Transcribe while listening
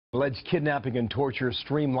Alleged kidnapping and torture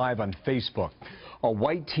streamed live on Facebook. A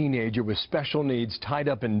white teenager with special needs tied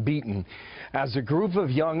up and beaten as a group of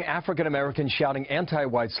young African Americans shouting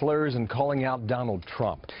anti-white slurs and calling out Donald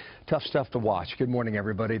Trump. Tough stuff to watch. Good morning,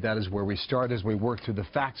 everybody. That is where we start as we work through the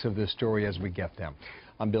facts of this story as we get them.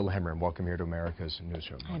 I'm Bill Hemmer, and welcome here to America's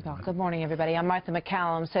Newsroom. Hi, Bill. Good morning, everybody. I'm Martha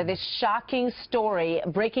McCallum. So this shocking story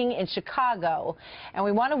breaking in Chicago, and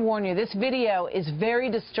we want to warn you, this video is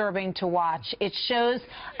very disturbing to watch. It shows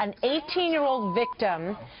an 18-year-old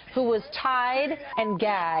victim who was tied and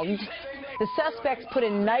gagged. The suspects put a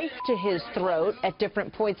knife to his throat at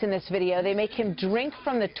different points in this video. They make him drink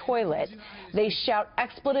from the toilet. They shout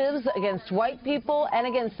expletives against white people and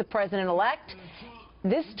against the president-elect.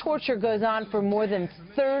 This torture goes on for more than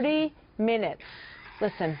 30 minutes.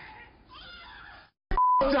 Listen.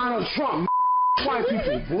 Donald Trump, white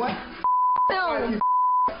people, what? No.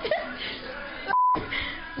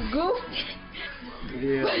 Goof.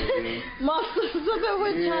 Yeah. My sister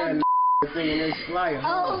was trying to Singing this flyer.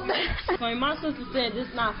 Oh, my sister said this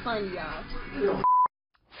not funny, y'all.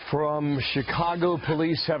 From Chicago,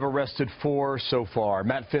 police have arrested 4 so far.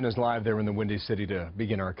 Matt Finn is live there in the Windy City to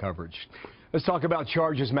begin our coverage. Let's talk about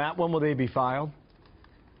charges. Matt, when will they be filed?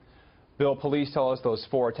 Bill, police tell us those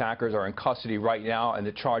 4 attackers are in custody right now, and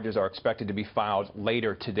the charges are expected to be filed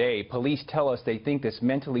later today. Police tell us they think this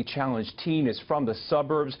mentally challenged teen is from the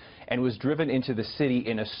suburbs and was driven into the city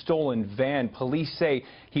in a stolen van. Police say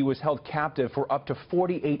he was held captive for up to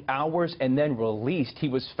 48 hours and then released. He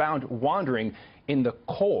was found wandering in the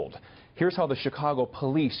cold. Here's how the Chicago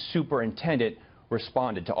police superintendent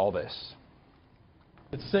responded to all this.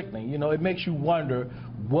 It's sickening. You know, it makes you wonder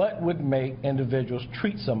what would make individuals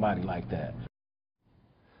treat somebody like that.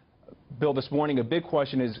 Bill, this morning, a big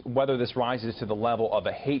question is whether this rises to the level of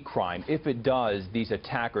a hate crime. If it does, these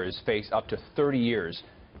attackers face up to 30 years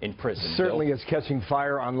in prison. Certainly Bill? it's catching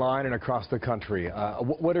fire online and across the country.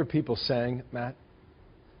 What are people saying, Matt?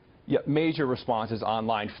 Yeah, major responses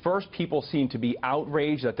online. First, people seem to be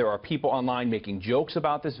outraged that there are people online making jokes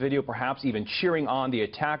about this video, perhaps even cheering on the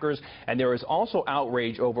attackers. And there is also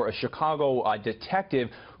outrage over a Chicago detective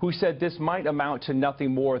who said this might amount to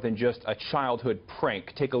nothing more than just a childhood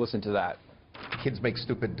prank. Take a listen to that. Kids make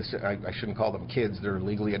stupid decisions. I shouldn't call them kids. They're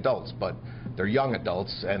legally adults, but they're young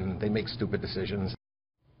adults, and they make stupid decisions.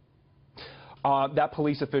 That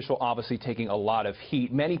police official obviously taking a lot of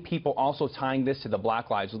heat. Many people also tying this to the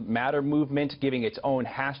Black Lives Matter movement, giving its own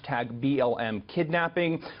hashtag BLM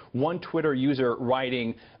kidnapping. One Twitter user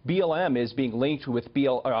writing, BLM is being linked with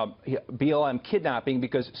BLM kidnapping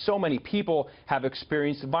because so many people have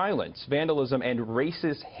experienced violence, vandalism, and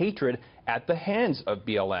racist hatred at the hands of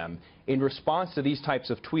BLM. In response to these types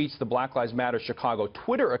of tweets, the Black Lives Matter Chicago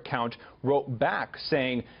Twitter account wrote back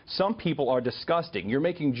saying, some people are disgusting. You're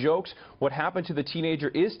making jokes. What happened to the teenager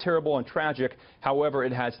is terrible and tragic. However,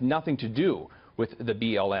 it has nothing to do with the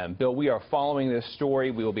BLM. Bill, we are following this story.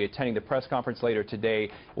 We will be attending the press conference later today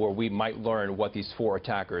where we might learn what these 4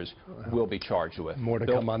 attackers will be charged with. More to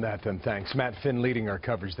come on that then. Thanks. Matt Finn leading our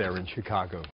coverage there in Chicago.